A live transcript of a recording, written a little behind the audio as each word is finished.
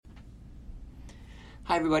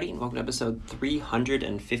Hi, everybody, and welcome to episode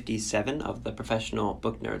 357 of the Professional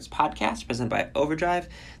Book Nerds podcast presented by Overdrive.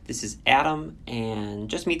 This is Adam, and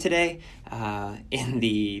just me today. In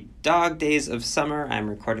the dog days of summer, I'm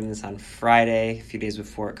recording this on Friday, a few days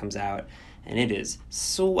before it comes out, and it is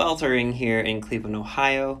sweltering here in Cleveland,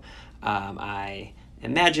 Ohio. I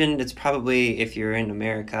imagine it's probably, if you're in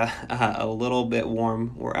America, a little bit warm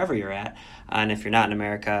wherever you're at, and if you're not in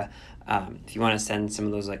America, if you want to send some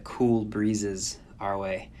of those cool breezes our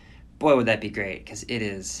way, boy, would that be great, because it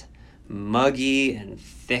is muggy and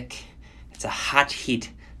thick. It's a hot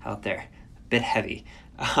heat out there, a bit heavy.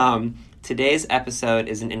 Today's episode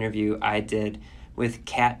is an interview I did with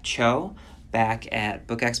Kat Cho back at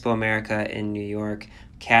Book Expo America in New York.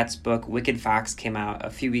 Kat's book, Wicked Fox, came out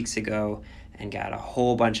a few weeks ago and got a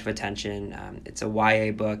whole bunch of attention. It's a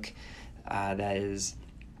YA book that is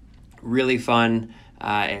really fun.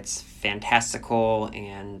 It's fantastical,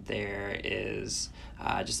 and there is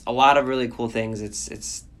just a lot of really cool things.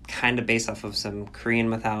 It's kind of based off of some Korean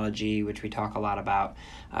mythology, which we talk a lot about.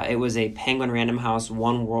 It was a Penguin Random House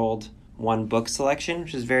One World, One Book selection,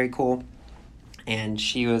 which is very cool. And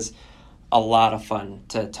she was a lot of fun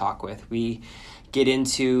to talk with. We get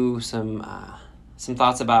into some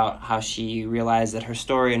thoughts about how she realized that her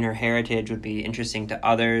story and her heritage would be interesting to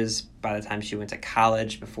others by the time she went to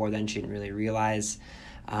college. Before then, she didn't really realize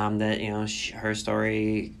that her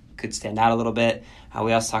story could stand out a little bit.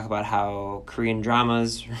 We also talk about how Korean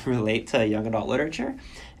dramas relate to young adult literature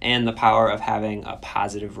and the power of having a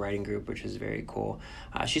positive writing group, which is very cool.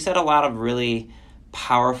 She said a lot of really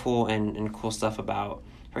powerful and cool stuff about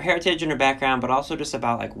her heritage and her background, but also just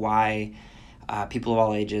about why people of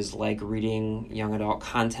all ages like reading young adult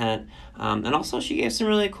content. And also she gave some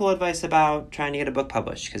really cool advice about trying to get a book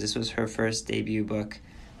published, because this was her first debut book.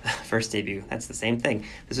 First debut, that's the same thing.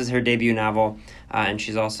 This was her debut novel, and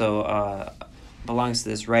she's also belongs to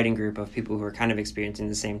this writing group of people who are kind of experiencing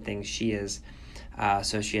the same thing she is.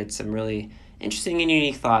 So she had some really interesting and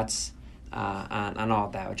unique thoughts on all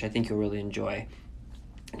of that, which I think you'll really enjoy.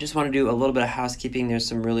 I just want to do a little bit of housekeeping. There's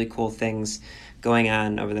some really cool things going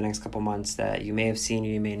on over the next couple months that you may have seen or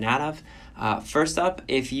you may not have. First up,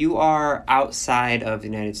 if you are outside of the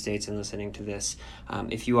United States and listening to this,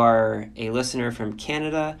 if you are a listener from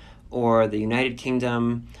Canada or the United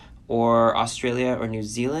Kingdom or Australia or New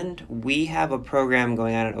Zealand, we have a program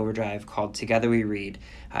going on at Overdrive called Together We Read.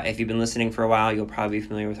 If you've been listening for a while, you'll probably be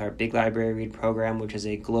familiar with our Big Library Read program, which is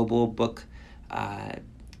a global book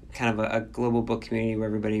kind of a global book community where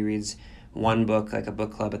everybody reads one book, like a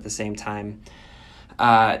book club at the same time.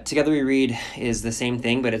 Together We Read is the same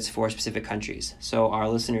thing, but it's for specific countries. So our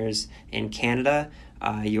listeners in Canada,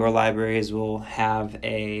 your libraries will have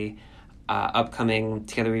a upcoming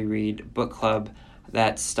Together We Read book club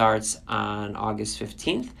that starts on August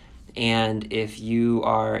 15th. And if you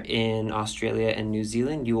are in Australia and New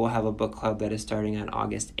Zealand, you will have a book club that is starting on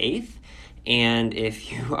August 8th. And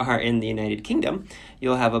if you are in the United Kingdom,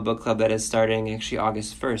 you'll have a book club that is starting actually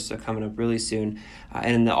August 1st, so coming up really soon.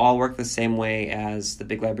 And they all work the same way as the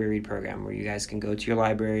Big Library Read program, where you guys can go to your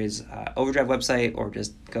library's Overdrive website or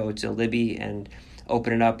just go to Libby and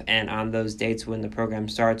open it up. And on those dates when the program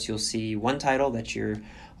starts, you'll see one title that you're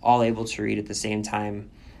all able to read at the same time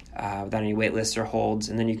without any wait lists or holds.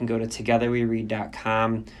 And then you can go to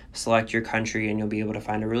togetherweread.com, select your country, and you'll be able to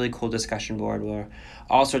find a really cool discussion board where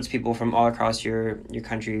all sorts of people from all across your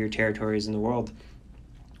country, your territories in the world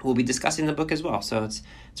will be discussing the book as well. So it's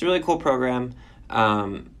a really cool program.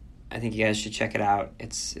 I think you guys should check it out.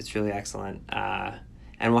 It's really excellent.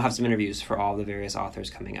 And we'll have some interviews for all the various authors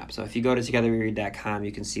coming up. So if you go to togetherweread.com,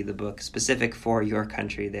 you can see the book specific for your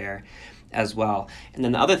country there as well. And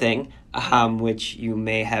then the other thing, which you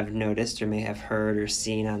may have noticed or may have heard or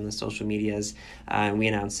seen on the social medias, and we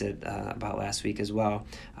announced it about last week as well,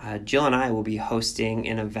 Jill and I will be hosting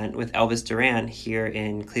an event with Elvis Duran here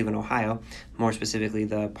in Cleveland, Ohio, more specifically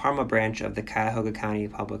the Parma branch of the Cuyahoga County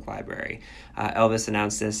Public Library. Elvis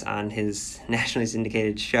announced this on his nationally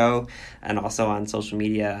syndicated show and also on social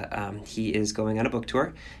media. He is going on a book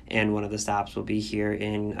tour, and one of the stops will be here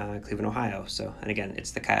in Cleveland, Ohio. So, and again,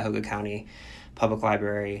 it's the Cuyahoga County Public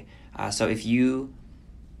Library. So if you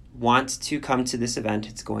want to come to this event,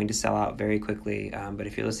 it's going to sell out very quickly. But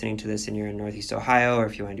if you're listening to this and you're in Northeast Ohio, or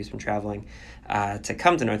if you want to do some traveling to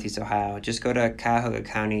come to Northeast Ohio, just go to Cuyahoga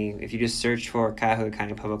County. If you just search for Cuyahoga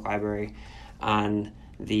County Public Library on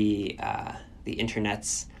the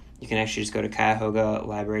internets, you can actually just go to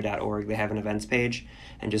cuyahoga-library.org. They have an events page,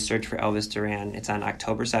 and just search for Elvis Duran. It's on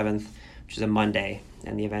October 7th, which is a Monday,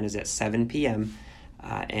 and the event is at 7 p.m.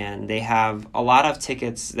 And they have a lot of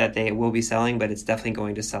tickets that they will be selling, but it's definitely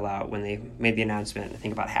going to sell out. When they made the announcement, I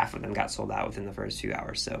think about half of them got sold out within the first few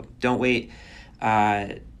hours. So don't wait.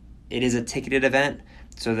 It is a ticketed event,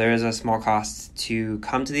 so there is a small cost to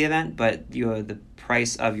come to the event, but the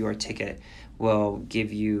price of your ticket will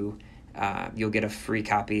give you, you'll get a free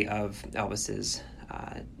copy of Elvis's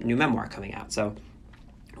new memoir coming out. So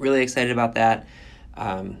really excited about that.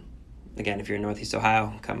 Again, if you're in Northeast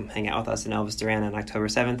Ohio, come hang out with us in Elvis Duran on October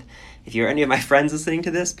 7th. If you're any of my friends listening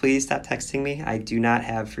to this, please stop texting me. I do not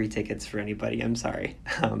have free tickets for anybody. I'm sorry.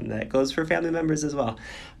 That goes for family members as well.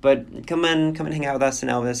 But come and hang out with us in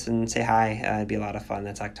Elvis and say hi. It'd be a lot of fun.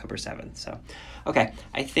 That's October 7th. So, okay,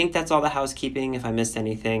 I think that's all the housekeeping. If I missed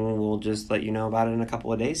anything, we'll just let you know about it in a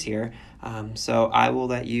couple of days here. So I will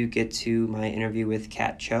let you get to my interview with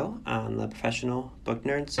Kat Cho on the Professional Book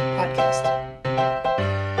Nerds podcast.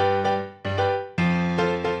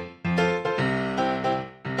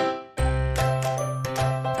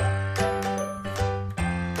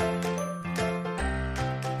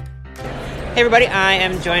 Hey everybody, I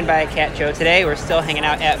am joined by Kat Cho today. We're still hanging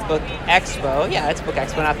out at Book Expo. Yeah, it's Book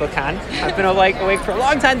Expo, not BookCon. I've been awake for a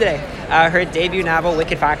long time today. Her debut novel,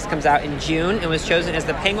 Wicked Fox, comes out in June and was chosen as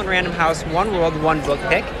the Penguin Random House One World, One Book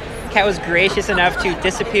pick. Kat was gracious enough to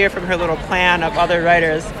disappear from her little clan of other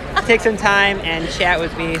writers, take some time and chat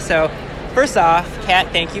with me. So first off,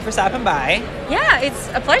 Kat, thank you for stopping by. Yeah, it's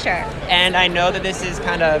a pleasure. And I know that this is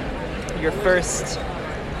kind of your first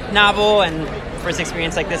novel and first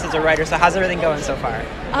experience like this as a writer, so how's everything going so far?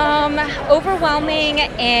 Overwhelming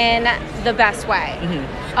in the best way.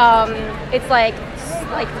 Mm-hmm. It's like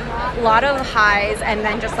a lot of highs and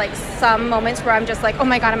then just like some moments where I'm just like, oh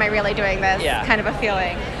my god, am I really doing this? Yeah. Kind of a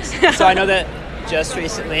feeling. So I know that just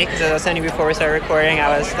recently, because as I was saying before we started recording,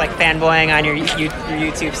 I was like fanboying on your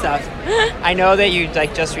YouTube stuff. I know that you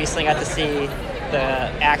like just recently got to see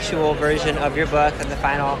the actual version of your book and the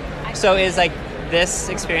final. So is like this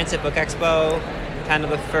experience at Book Expo kind of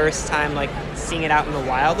the first time like seeing it out in the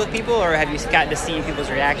wild with people, or have you gotten to see people's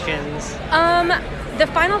reactions? The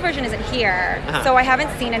final version isn't here, so I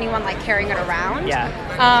haven't seen anyone like carrying it around. Yeah.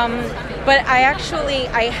 But I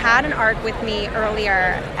had an ARC with me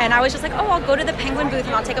earlier, and I was just like, oh, I'll go to the Penguin booth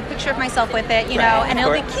and I'll take a picture of myself with it, you know, and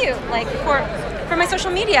it'll be cute, like for my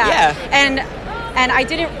social media. Yeah. And I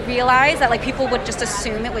didn't realize that like people would just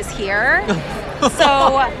assume it was here.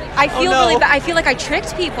 So I feel really bad. I feel like I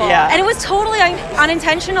tricked people. Yeah. And it was totally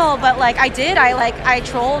unintentional, but like I did. I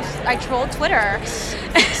trolled Twitter.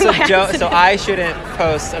 So so I shouldn't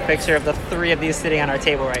post a picture of the three of these sitting on our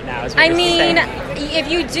table right now. Is what you're saying. If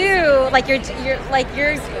you do, like you're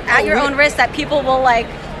at your own risk that people will like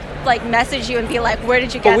message you and be like, where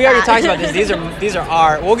did you get that? But we already talked about this. These are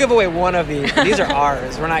our. We'll give away one of these. These are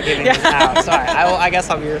ours. We're not giving these out. Sorry. I guess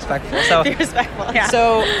I'll be respectful. So be respectful. Yeah.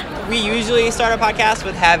 So we usually start a podcast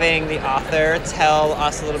with having the author tell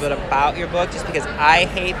us a little bit about your book, just because I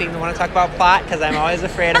hate being the one to talk about plot, because I'm always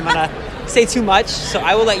afraid I'm gonna say too much. So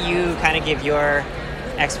I will let you kind of give your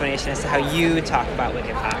explanation as to how you talk about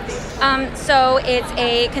Wicked Fox. So it's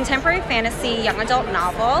a contemporary fantasy young adult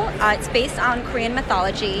novel. It's based on Korean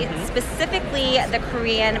mythology, specifically the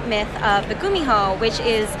Korean myth of the Gumiho, which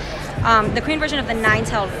is the Korean version of the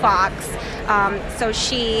nine-tailed fox. So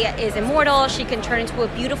she is immortal. She can turn into a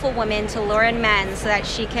beautiful woman to lure in men so that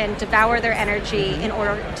she can devour their energy in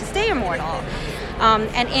order to stay immortal.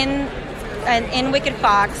 And in Wicked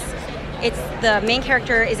Fox, the main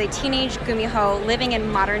character is a teenage Gumiho living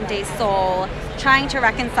in modern-day Seoul, trying to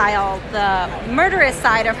reconcile the murderous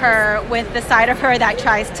side of her with the side of her that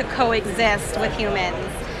tries to coexist with humans.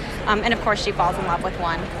 And of course, she falls in love with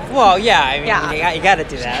one. Well, yeah, I mean, you got to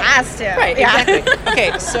do that. She has to. Right, yeah. Exactly.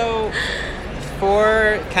 Okay, so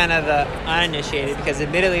for kind of the uninitiated, because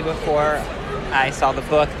admittedly before I saw the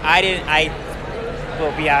book, I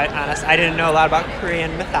will be honest, I didn't know a lot about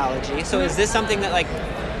Korean mythology. So is this something that, like,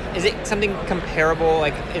 is it something comparable?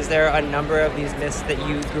 Like, is there a number of these myths that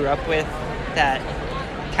you grew up with that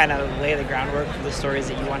kind of lay the groundwork for the stories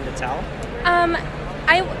that you wanted to tell?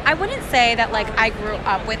 I wouldn't say that, like, I grew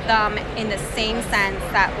up with them in the same sense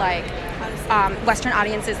that, like, Western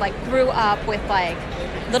audiences, like, grew up with, like,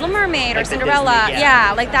 Little Mermaid or Cinderella. Disney,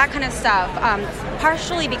 yeah, like that kind of stuff.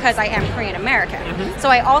 Partially because I am Korean American. So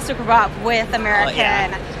I also grew up with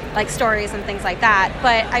American like stories and things like that.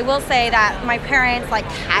 But I will say that my parents like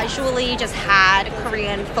casually just had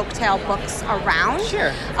Korean folktale books around.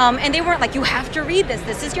 Sure. And they weren't like, you have to read this.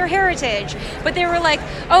 This is your heritage. But they were like,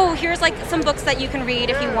 oh, here's like some books that you can read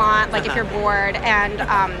if you want, like if you're bored.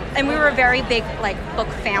 And we were a very big like book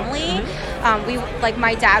family.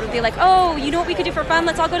 My dad would be like, oh, you know what we could do for fun?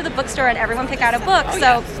 Let's all go to the bookstore and everyone pick out a book.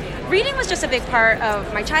 reading was just a big part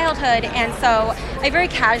of my childhood, and so I very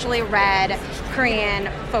casually read Korean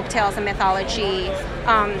folktales and mythology,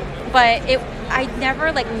 but I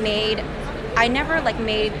never made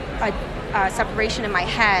a separation in my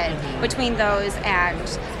head between those and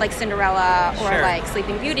like Cinderella or Sure. like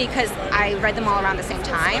Sleeping Beauty, because I read them all around the same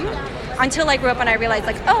time. Until I grew up and I realized,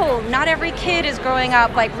 like, oh, not every kid is growing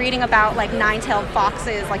up like reading about like nine-tailed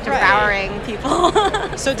foxes like devouring people.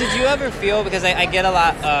 So did you ever feel, because I get a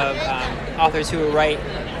lot of authors who write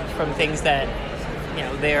from things that, you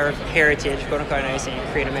know, their heritage, quote unquote, I know you're saying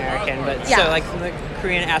Korean American, but Yeah. so like from the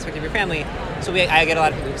Korean aspect of your family, so I get a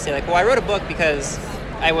lot of people who say like, well, I wrote a book because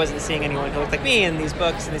I wasn't seeing anyone who looked like me in these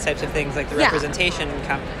books and these types of things, like the Yeah. representation,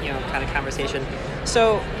 kind of conversation.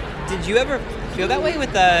 So did you ever feel that way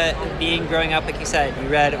with growing up? Like you said, you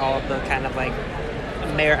read all of the kind of like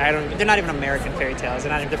they're not even American fairy tales.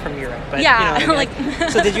 They're from Europe, but Yeah, you know what I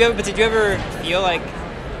mean? So did you ever feel like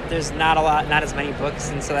there's not as many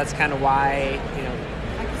books, and so that's kind of why, you know,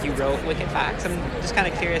 you wrote Wicked Fox? I'm just kind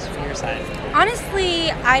of curious from your side.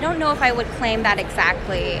 Honestly, I don't know if I would claim that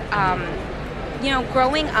exactly. You know,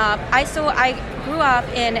 growing up, I grew up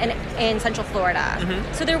in Central Florida,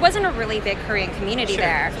 so there wasn't a really big Korean community Sure.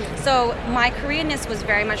 there. So my Koreanness was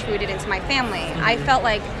very much rooted into my family. I felt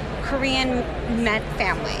like Korean meant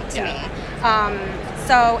family to me.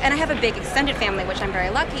 And I have a big extended family, which I'm very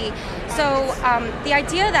lucky. So the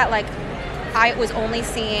idea that like I was only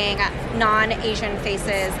seeing non-Asian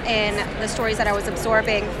faces in the stories that I was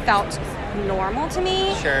absorbing felt normal to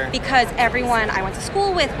me. Sure. Because everyone I went to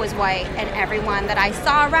school with was white, and everyone that I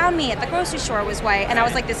saw around me at the grocery store was white, and I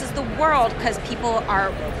was like, this is the world, because people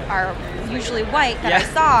are usually white that I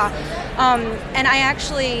saw. And I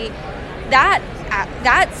actually,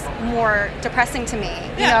 that's more depressing to me,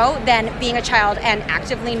 you know, than being a child and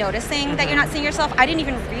actively noticing that you're not seeing yourself. I didn't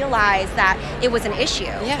even realize that it was an issue.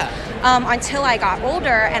 Yeah. Until I got older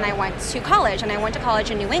and I went to college, and I went to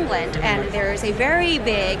college in New England, and there's a very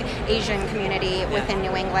big Asian community within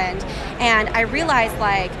New England, and I realized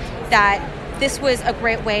like that this was a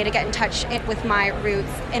great way to get in touch with my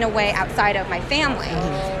roots in a way outside of my family,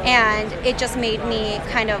 and it just made me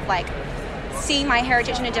kind of like see my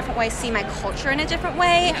heritage in a different way, see my culture in a different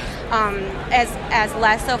way, as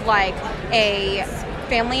less of like a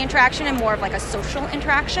family interaction and more of like a social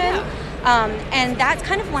interaction. And that's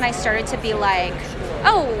kind of when I started to be like,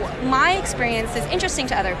 oh, my experience is interesting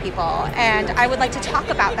to other people, and I would like to talk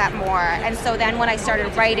about that more. And so then when I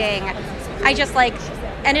started writing, I just like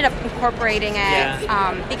ended up incorporating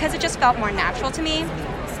it because it just felt more natural to me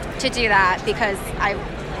to do that, because I've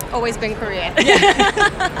always been Korean.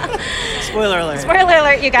 Spoiler alert. Spoiler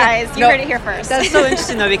alert, you guys. You heard it here first. That's so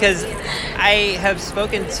interesting, though, because I have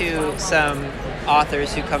spoken to some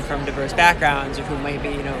authors who come from diverse backgrounds, or who might be,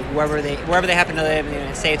 you know, wherever they happen to live in the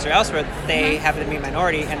United States or elsewhere, they happen to be a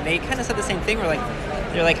minority, and they kind of said the same thing.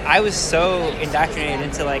 They're like, I was so indoctrinated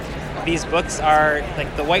into like, these books are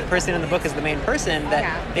like, the white person in the book is the main person,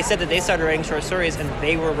 that they said that they started writing short stories and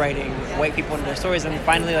they were writing white people into their stories, and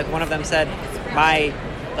finally like one of them said, my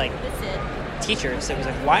like teacher said, was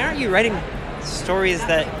like, why aren't you writing stories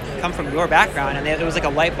that come from your background? And it was like a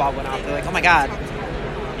light bulb went off. They're like, oh my god,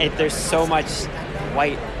 there's so much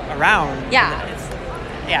white around.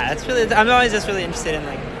 It's really, I'm always just really interested in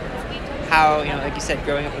like how, you know, like you said,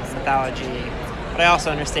 growing up with mythology, but I also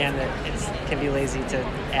understand that it can be lazy to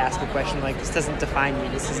ask a question like, this doesn't define me,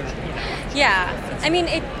 this isn't, you know. Yeah, I mean,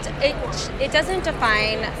 it doesn't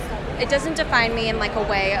define me in like a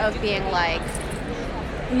way of being like,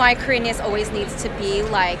 my Koreanness always needs to be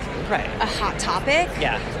like a hot topic,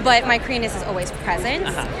 but my Koreanness is always present,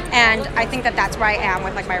 and I think that that's where I am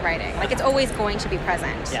with like my writing. Like, it's always going to be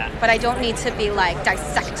present, but I don't need to be like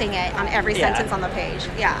dissecting it on every sentence on the page.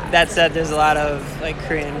 That said, there's a lot of like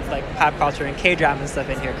Korean like pop culture and K-drama and stuff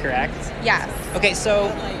in here, correct? Yes. Okay, so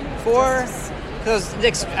I was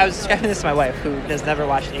describing this to my wife, who has never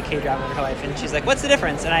watched a K-drama in her life, and she's like, what's the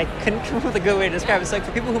difference? And I couldn't come up with a good way to describe it. It's like,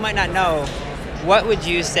 for people who might not know, what would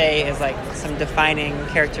you say is like some defining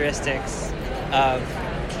characteristics of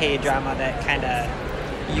K-drama that kind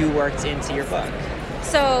of you worked into your book?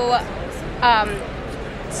 So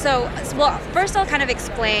first I'll kind of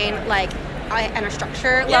explain like on a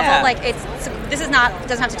structure level. Like, doesn't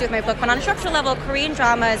have to do with my book, but on a structure level, Korean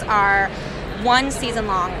dramas are one season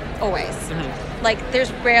long always. Like,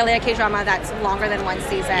 there's rarely a K-drama that's longer than one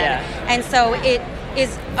season, and so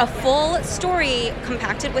is a full story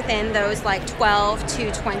compacted within those like 12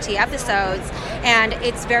 to 20 episodes, and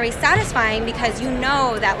it's very satisfying because you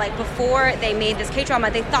know that like before they made this K-drama,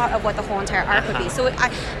 they thought of what the whole entire arc would be. So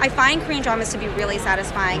I find Korean dramas to be really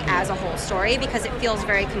satisfying as a whole story because it feels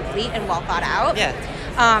very complete and well thought out. Yeah.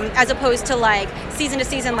 As opposed to like season to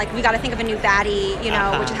season, like we got to think of a new baddie, you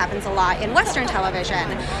know, which happens a lot in Western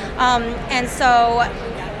television. And so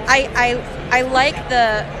I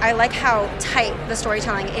like how tight the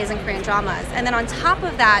storytelling is in Korean dramas. And then on top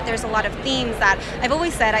of that, there's a lot of themes that I've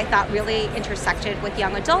always said I thought really intersected with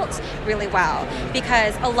young adults really well.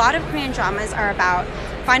 Because a lot of Korean dramas are about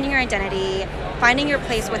finding your identity, finding your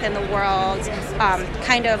place within the world,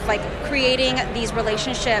 kind of like creating these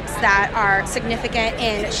relationships that are significant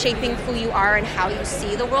in shaping who you are and how you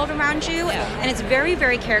see the world around you. And it's very,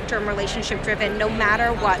 very character and relationship driven no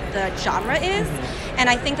matter what the genre is. And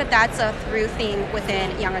I think that that's a through theme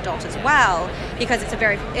within young adult as well, because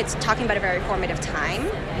it's talking about a very formative time.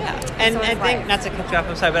 Yeah, and I think, not to cut you off,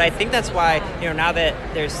 I'm sorry, but I think that's why, now that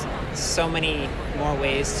there's so many more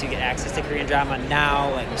ways to get access to Korean drama now,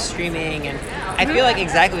 like streaming, and I feel like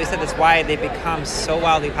exactly what you said, that's why they become so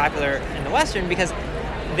wildly popular in the Western, because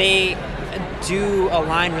they do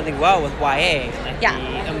align really well with YA, like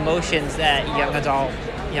the emotions that young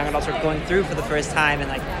adults are going through for the first time, and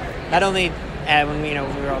like not only when we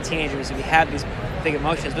were all teenagers, we had these big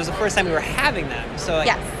emotions, but it was the first time we were having them. So like,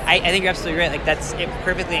 I think you're absolutely right. Like it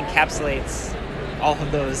perfectly encapsulates all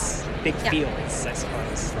of those big feels, I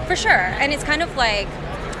suppose. For sure, and it's kind of like,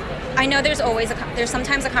 I know there's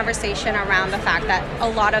sometimes a conversation around the fact that a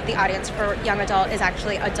lot of the audience for young adult is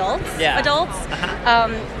actually adults.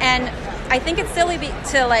 And I think it's silly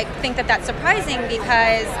to like think that that's surprising,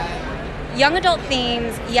 because young adult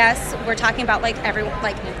themes, yes, we're talking about like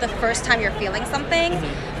the first time you're feeling something,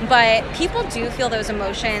 but people do feel those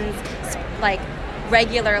emotions like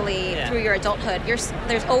regularly through your adulthood. There's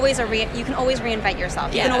always you can always reinvent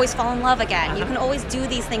yourself. You can always fall in love again. You can always do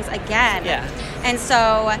these things again. And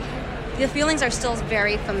so the feelings are still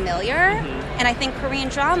very familiar. And I think Korean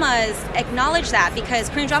dramas acknowledge that, because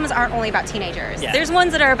Korean dramas aren't only about teenagers. There's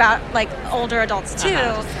ones that are about like older adults too.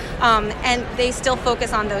 And they still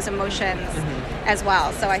focus on those emotions as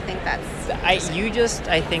well. So I think that's... You just,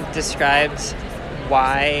 I think, described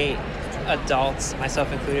why adults,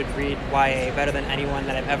 myself included, read YA better than anyone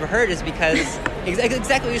that I've ever heard, is because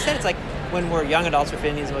exactly what you said. It's like when we're young adults, we're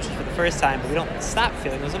feeling these emotions for the first time, but we don't stop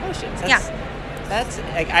feeling those emotions. That's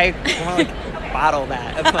like, I want to like bottle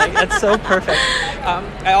that. Like, that's so perfect.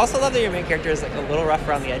 I also love that your main character is like a little rough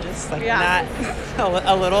around the edges, like not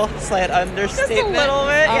a little slight understatement. Just a little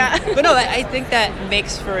bit, But no, I think that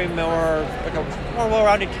makes for a more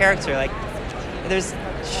well-rounded character. Like there's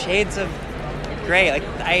shades of gray. Like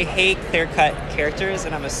I hate clear-cut characters,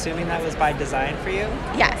 and I'm assuming that was by design for you.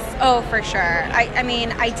 Yes. Oh, for sure. I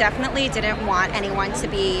mean, I definitely didn't want anyone to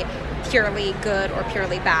be purely good or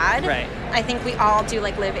purely bad. Right. I think we all do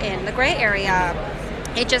like live in the gray area.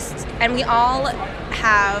 And we all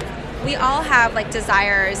have like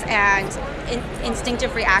desires and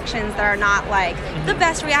instinctive reactions that are not like the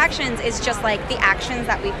best reactions. It's just like the actions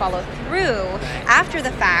that we follow through after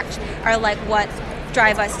the fact are like what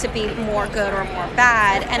drive us to be more good or more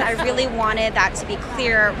bad. And I really wanted that to be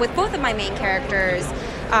clear with both of my main characters,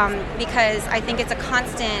 because I think it's a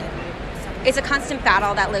constant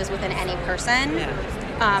battle that lives within any person.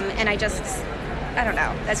 And I don't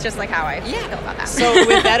know. That's just like how I feel about that. So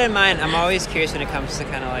with that in mind, I'm always curious when it comes to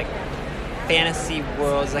kind of like fantasy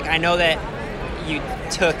worlds. Like I know that you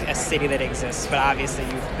took a city that exists, but obviously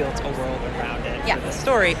you've built a world around it for the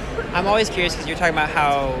story. I'm always curious because you're talking about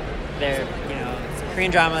how they're, Korean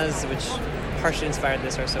dramas, which partially inspired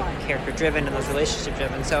this, are so character driven and those relationship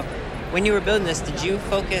driven. So when you were building this, did you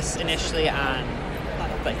focus initially on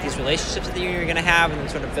like these relationships that you were going to have and then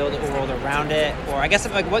sort of build a world around it? Or I guess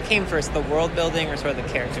like what came first, the world building or sort of the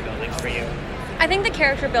character building for you? I think the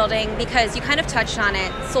character building, because you kind of touched on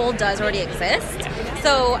it, Seoul does already exist.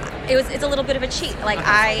 So it's a little bit of a cheat. Like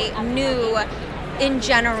I knew in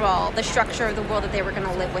general the structure of the world that they were going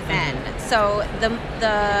to live within. So the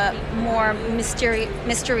more mystery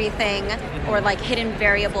thing or like hidden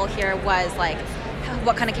variable here was like,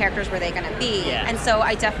 what kind of characters were they going to be? And so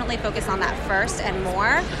I definitely focused on that first and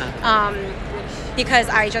more, because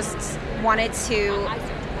I just wanted to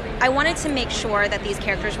make sure that these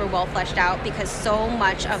characters were well fleshed out, because so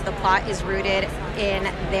much of the plot is rooted in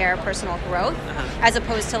their personal growth, as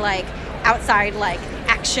opposed to like outside like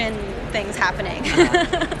action things happening.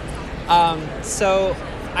 So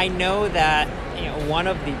I know that one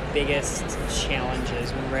of the biggest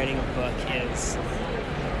challenges when writing a book is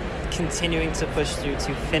continuing to push through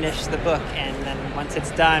to finish the book, and then once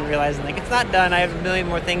it's done, realizing like it's not done, I have a million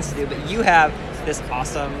more things to do. But you have this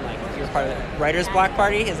awesome, like, you're part of the Writer's Block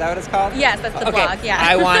Party. Is that what it's called? Yes, that's the blog. Yeah.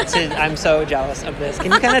 I'm so jealous of this.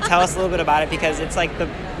 Can you kind of tell us a little bit about it, because it's like the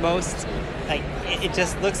most, like, it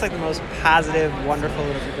just looks like the most positive, wonderful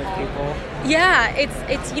little group of people. Yeah,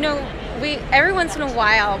 it's we every once in a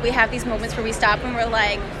while we have these moments where we stop and we're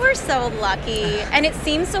like, we're so lucky, and it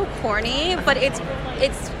seems so corny, but it's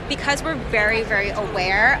because we're very, very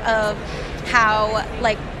aware of how,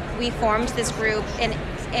 like, we formed this group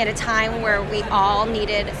at a time where we all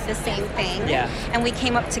needed the same thing, and we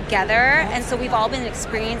came up together, and so we've all been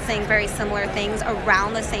experiencing very similar things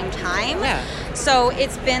around the same time. So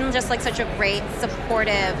it's been just like such a great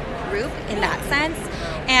supportive group in that sense.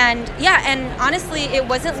 And honestly, it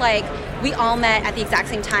wasn't like we all met at the exact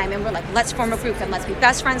same time and we're like, let's form a group and let's be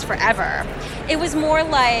best friends forever. It was more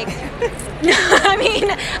like, I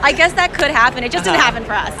mean, I guess that could happen. It just didn't happen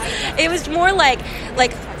for us. It was more like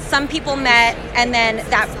some people met, and then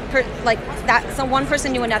so one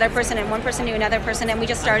person knew another person, and one person knew another person, and we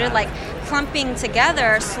just started like clumping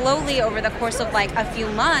together slowly over the course of like a few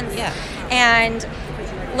months. And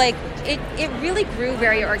like it really grew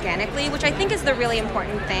very organically, which I think is the really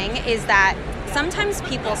important thing, is that sometimes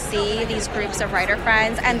people see these groups of writer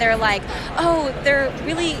friends and they're like, oh, they're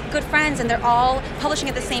really good friends and they're all publishing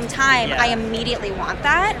at the same time. I immediately want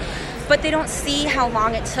that. But they don't see how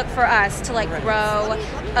long it took for us to like grow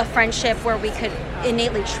a friendship where we could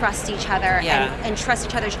innately trust each other and trust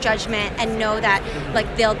each other's judgment, and know that like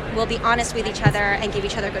we'll be honest with each other and give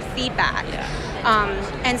each other good feedback.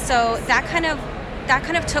 And so that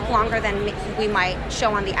kind of took longer than we might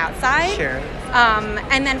show on the outside.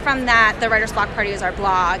 And then from that, the Writer's Block Party is our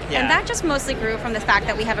blog. And that just mostly grew from the fact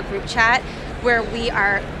that we have a group chat where we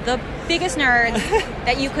are the biggest nerds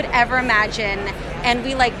that you could ever imagine. And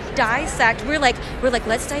we like dissect, we're like,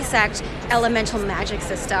 let's dissect elemental magic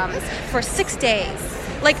systems for 6 days.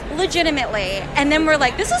 Like, legitimately. And then we're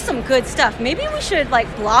like, this is some good stuff. Maybe we should, like,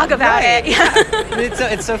 blog about it.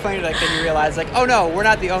 It's so funny, like, then you realize, like, oh, no, we're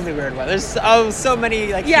not the only weird one. There's so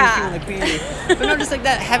many, like, people in the community. But no, just, like,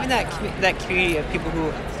 that, having that community of people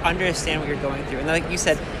who understand what you're going through. And like you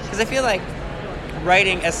said, because I feel like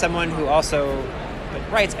writing, as someone who also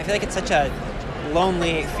like, writes, I feel like it's such a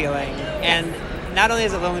lonely feeling. And not only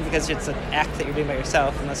is it lonely because it's an act that you're doing by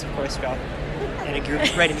yourself, unless, of course, you're all in a group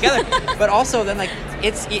writing together, but also then like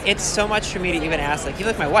it's so much for me to even ask, like, you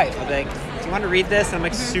like my wife, I'll be like, do you want to read this? And I'm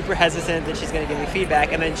like super hesitant that she's going to give me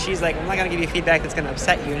feedback, and then she's like, I'm not going to give you feedback that's going to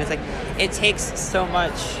upset you. And it's like, it takes so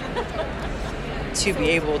much to be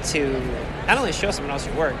able to not only show someone else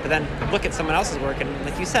your work, but then look at someone else's work and,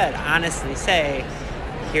 like you said, honestly say,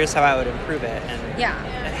 here's how I would improve it. And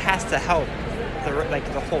it has to help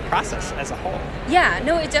the whole process as a whole.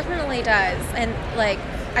 No, it definitely does. And like,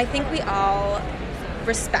 I think we all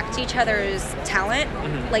respect each other's talent,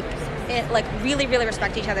 really, really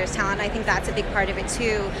respect each other's talent. I think that's a big part of it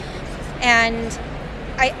too. And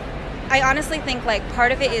I honestly think like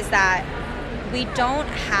part of it is that we don't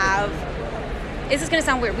have, this is going to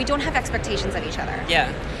sound weird, we don't have expectations of each other.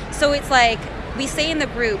 So it's like, we say in the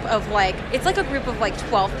group of like, it's like a group of like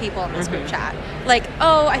 12 people in this group chat. Like,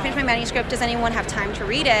 oh, I finished my manuscript, does anyone have time to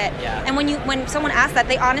read it? And when someone asks that,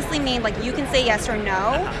 they honestly mean like, you can say yes or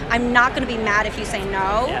no. I'm not going to be mad if you say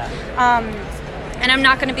no. And I'm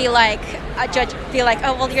not going to be like, a judge, be like,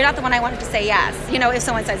 oh, well, you're not the one I wanted to say yes, if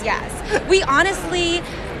someone says yes. We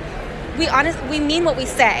mean what we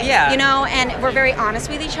say, and we're very honest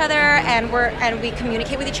with each other, and we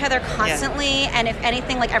communicate with each other constantly, and if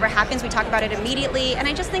anything like ever happens, we talk about it immediately. And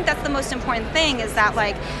I just think that's the most important thing, is that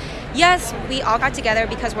like, yes, we all got together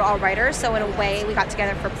because we're all writers, so in a way we got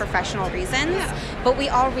together for professional reasons, but we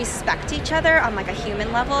all respect each other on like a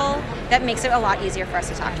human level. That makes it a lot easier for us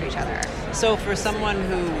to talk to each other. So for someone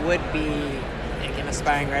who would be like an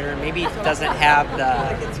aspiring writer, maybe doesn't have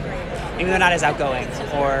maybe they're not as outgoing,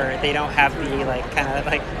 or they don't have the like kind of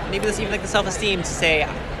like, maybe there's even like the self-esteem to say,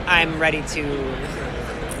 I'm ready to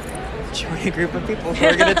join a group of people who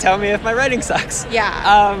are going to tell me if my writing sucks.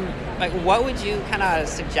 Like, what would you kind of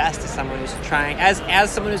suggest to someone who's trying, as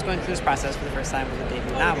someone who's going through this process for the first time with a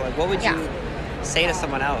debut novel, like, what would you say to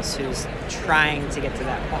someone else who's trying to get to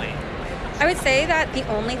that point? I would say that the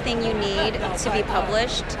only thing you need to be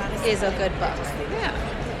published is a good book.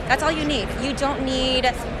 That's all you need. You don't need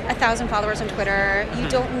 1,000 followers on Twitter. You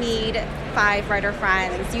don't need 5 writer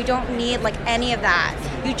friends. You don't need like any of that.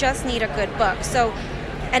 You just need a good book. So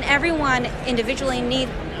and everyone individually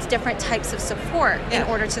needs different types of support in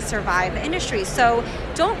order to survive the industry. So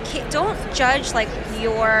don't judge like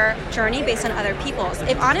your journey based on other people's.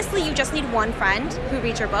 If honestly you just need one friend who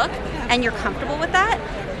reads your book and you're comfortable with that,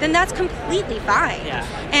 then that's completely fine. Yeah.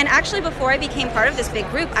 And actually, before I became part of this big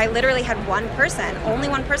group, I literally had only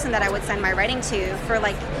one person that I would send my writing to for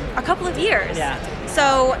like a couple of years. Yeah.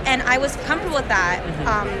 So, and I was comfortable with that.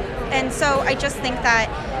 And so I just think that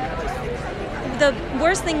the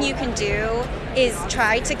worst thing you can do is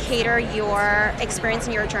try to cater your experience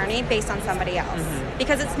and your journey based on somebody else,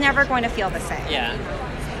 because it's never going to feel the same. Yeah.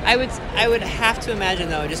 I would have to imagine,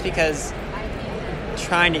 though, just because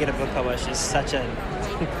trying to get a book published is such a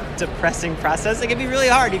depressing process. It can be really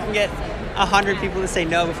hard. You can get 100 people to say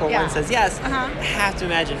no before one says yes. I have to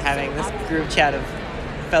imagine having this group chat of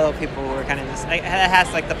fellow people who are kind of just, like, it has,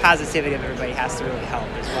 like, the positivity of everybody has to really help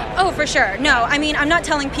as well. Oh, for sure. No, I mean, I'm not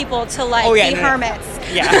telling people to be hermits.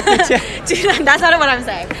 Yeah. That's not what I'm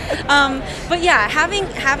saying. But yeah,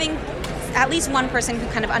 having at least one person who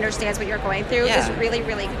kind of understands what you're going through is really,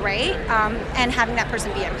 really great. And having that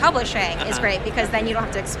person be in publishing is great, because then you don't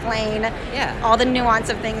have to explain all the nuance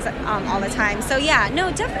of things all the time. So yeah,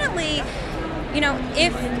 no, definitely, you know,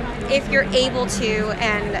 if you're able to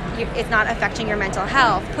and it's not affecting your mental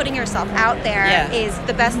health, putting yourself out there is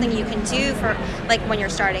the best thing you can do for, like, when you're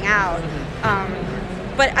starting out.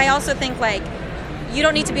 But I also think, like, you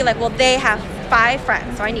don't need to be like, well, they have 5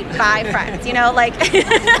 friends, so I need 5 friends, you know, like. It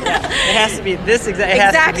has to be this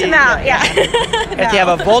exact amount. If you have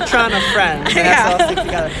a Voltron of friends, it has to all stick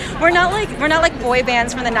together. We're not like boy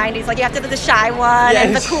bands from the 90s. Like, you have to do the shy one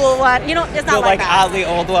and the cool one. You know, it's not like that. Oddly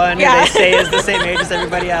old one who they say is the same age as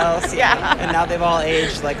everybody else. And now they've all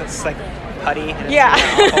aged like it's like putty. And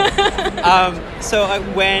it's so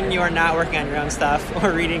when you're not working on your own stuff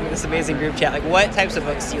or reading this amazing group chat, like, what types of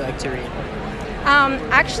books do you like to read?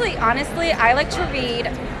 Actually, honestly, I like to read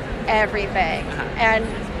everything. And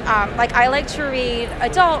I like to read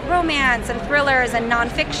adult romance and thrillers and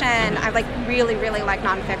nonfiction. I really, really like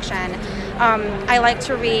nonfiction. I like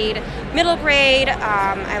to read middle grade.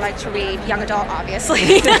 I like to read young adult,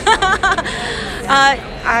 obviously.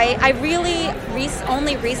 I really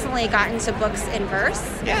only recently got into books in verse.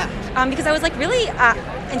 Because I was really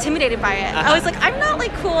intimidated by it. I was like, I'm not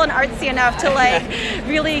cool and artsy enough to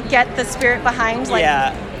really get the spirit behind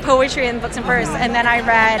poetry and books in verse. And then I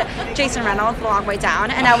read Jason Reynolds, The Long Way Down,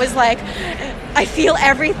 and I was like, I feel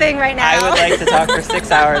everything right now. I would like to talk for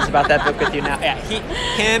 6 hours about that book with you now. Yeah,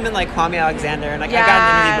 him and Kwame Alexander, and I got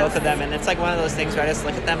to interview both of them, and it's one of those things where I just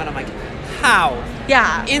look at them and I'm like, how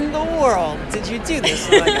in the world did you do this?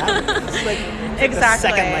 It's exactly.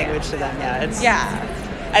 a second language to them.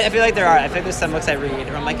 I feel like there's some books I read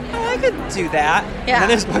where I'm like, oh, I could do that. And then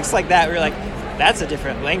there's books like that where you're like, that's a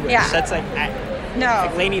different language. That's no.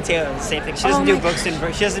 Laini Taylor, the same thing. She doesn't do books in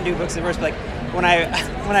verse. She doesn't do books in verse. But when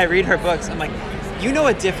I read her books, I'm like, you know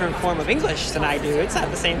a different form of English than I do. It's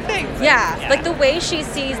not the same thing. But, the way she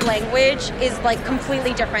sees language is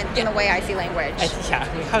completely different than the way I see language.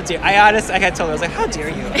 How dare I told her, I was like, how dare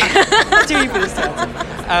you? How dare you put this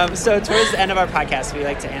down? So towards the end of our podcast, we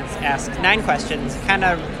like to ask 9 questions, kind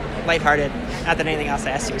of lighthearted. Not that anything else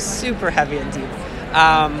I asked you was super heavy and deep.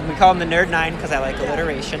 We call them the Nerd 9 because I like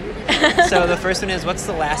alliteration. So the first one is, what's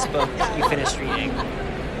the last book you finished reading?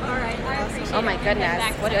 Oh my goodness.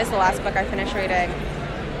 What is the last book I finished reading?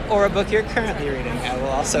 Or a book you're currently reading, I will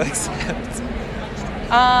also accept.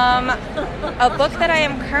 A book that I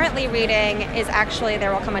am currently reading is actually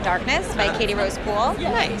There Will Come a Darkness by Katie Rose Poole.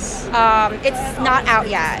 Nice. It's not out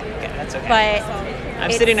yet. Okay, that's okay. But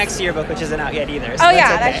I'm sitting next to your book, which isn't out yet either. So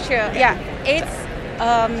that's true. Yeah. It's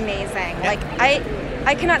amazing.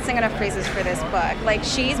 I cannot sing enough praises for this book.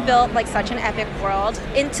 She's built such an epic world,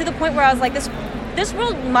 to the point where I was like, this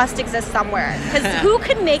world must exist somewhere, because who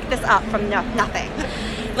could make this up from nothing?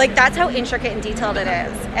 That's how intricate and detailed it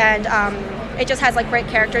is. And it just has great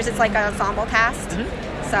characters. It's an ensemble cast.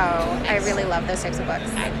 So I really love those types of books.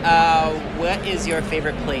 What is your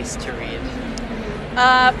favorite place to read?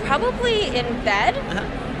 Probably in bed.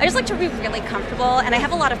 I just like to be really comfortable, and I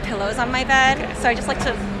have a lot of pillows on my bed, so I just like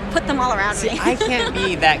to put them all around me. I can't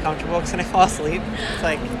be that comfortable because when I fall asleep, it's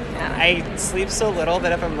I sleep so little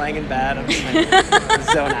that if I'm laying in bed, I'm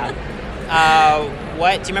just zone out. Do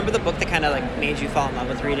you remember the book that kind of made you fall in love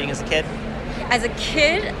with reading as a kid? As a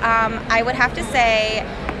kid, I would have to say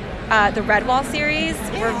the Redwall series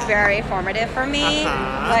were very formative for me.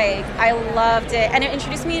 I loved it, and it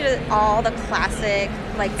introduced me to all the classic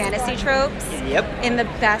fantasy tropes in the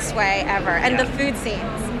best way ever, and the food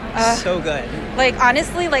scenes. So good. Like,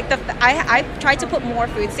 honestly, like I tried to put more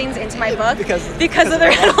food scenes into my book because of the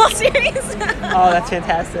Red Hall series. Oh, that's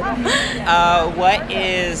fantastic. What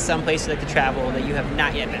is some place you'd like to travel that you have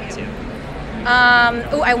not yet been to?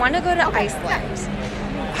 I want to go to Iceland.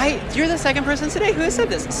 You're the second person today who has said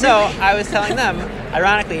this. So I was telling them,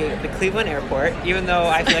 ironically, the Cleveland airport, even though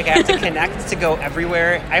I feel like I have to connect to go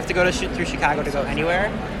everywhere, I have to go through Chicago to go anywhere.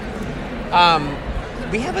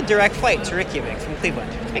 We have a direct flight to Reykjavik from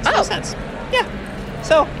Cleveland. Makes no sense. Yeah.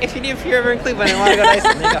 So if you're ever in Cleveland and want to go to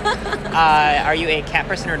Iceland, there you go. Are you a cat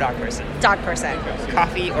person or dog person? Dog person.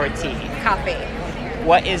 Coffee or tea? Coffee.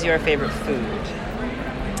 What is your favorite food?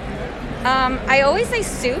 I always say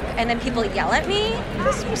soup, and then people yell at me.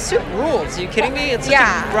 Soup rules. Are you kidding me? It's such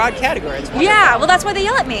a broad category. It's wonderful. Yeah, well, that's why they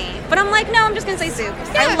yell at me. But I'm like, no, I'm just gonna say soup.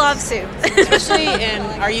 Yeah. I love soup. Especially do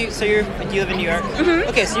you live in New York? Mm-hmm.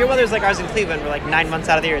 Okay, so your weather's like ours in Cleveland, where like 9 months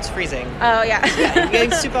out of the year it's freezing. Oh yeah. Yeah, you're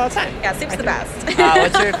getting soup all the time. Yeah, soup's the best.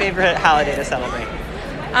 What's your favorite holiday to celebrate?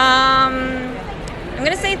 I'm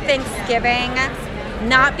gonna say Thanksgiving.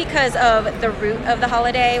 Not because of the root of the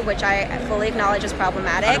holiday, which I fully acknowledge is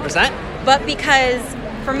problematic. 100%. But because,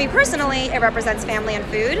 for me personally, it represents family and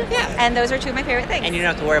food. Yeah. And those are two of my favorite things. And you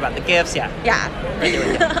don't have to worry about the gifts, yeah. Yeah. Right there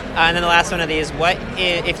with you. And then the last one of these,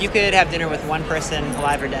 if you could have dinner with one person,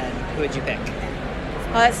 alive or dead, who would you pick?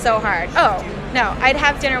 Oh, that's so hard. Oh, no. I'd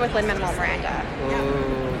have dinner with Lin-Manuel Miranda.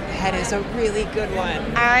 Ooh, that is a really good one.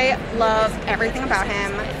 I love everything about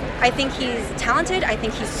him. I think he's talented. I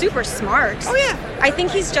think he's super smart. Oh, yeah. I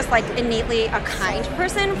think he's just, like, innately a kind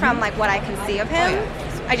person from, like, what I can see of him. Oh, yeah.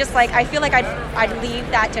 I feel like I'd leave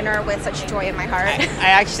that dinner with such joy in my heart.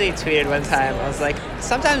 I actually tweeted one time. I was like,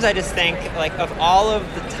 sometimes I just think like of all of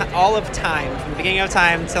time, from the beginning of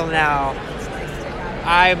time till now,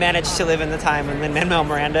 I managed to live in the time when Lin-Manuel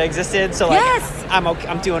Miranda existed. So like, yes.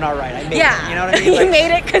 I'm doing all right. I made it. You know what I mean? You Like,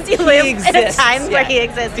 made it because you live in a time where he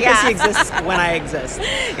exists. Because he exists when I exist.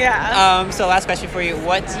 Yeah. So last question for you: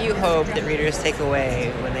 what do you hope that readers take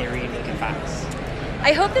away when they read Meek and Fox?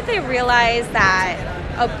 I hope that they realize that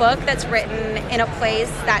a book that's written in a place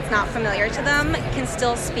that's not familiar to them can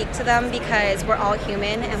still speak to them because we're all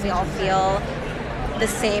human and we all feel the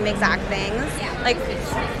same exact things. Like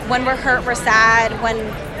when we're hurt, we're sad. When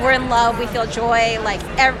we're in love, we feel joy. Like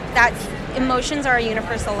that emotions are a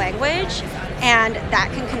universal language, and that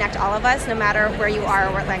can connect all of us no matter where you are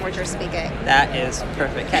or what language you're speaking. That is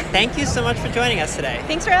perfect. Kat, thank you so much for joining us today.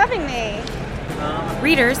 Thanks for having me.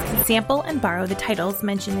 Readers can sample and borrow the titles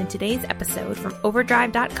mentioned in today's episode from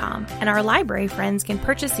Overdrive.com, and our library friends can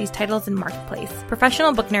purchase these titles in Marketplace.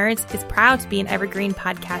 Professional Book Nerds is proud to be an Evergreen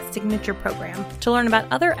Podcast signature program. To learn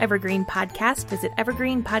about other Evergreen podcasts, visit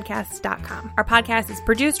evergreenpodcasts.com. Our podcast is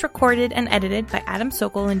produced, recorded, and edited by Adam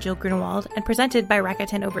Sokol and Jill Grunewald, and presented by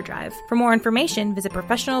Rakuten Overdrive. For more information, visit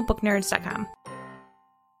professionalbooknerds.com.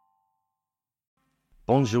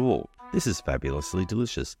 Bonjour. This is Fabulously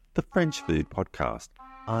Delicious, the French food podcast.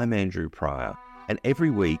 I'm Andrew Pryor, and every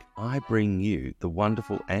week I bring you the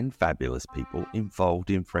wonderful and fabulous people involved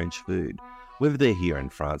in French food, whether they're here in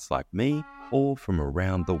France like me or from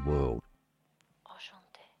around the world.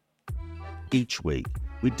 Each week,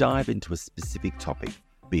 we dive into a specific topic,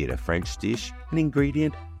 be it a French dish, an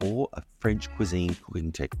ingredient, or a French cuisine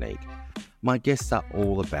cooking technique. My guests are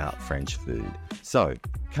all about French food, so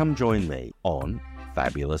come join me on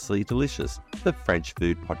Fabulously Delicious, the French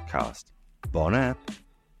food podcast. Bon app!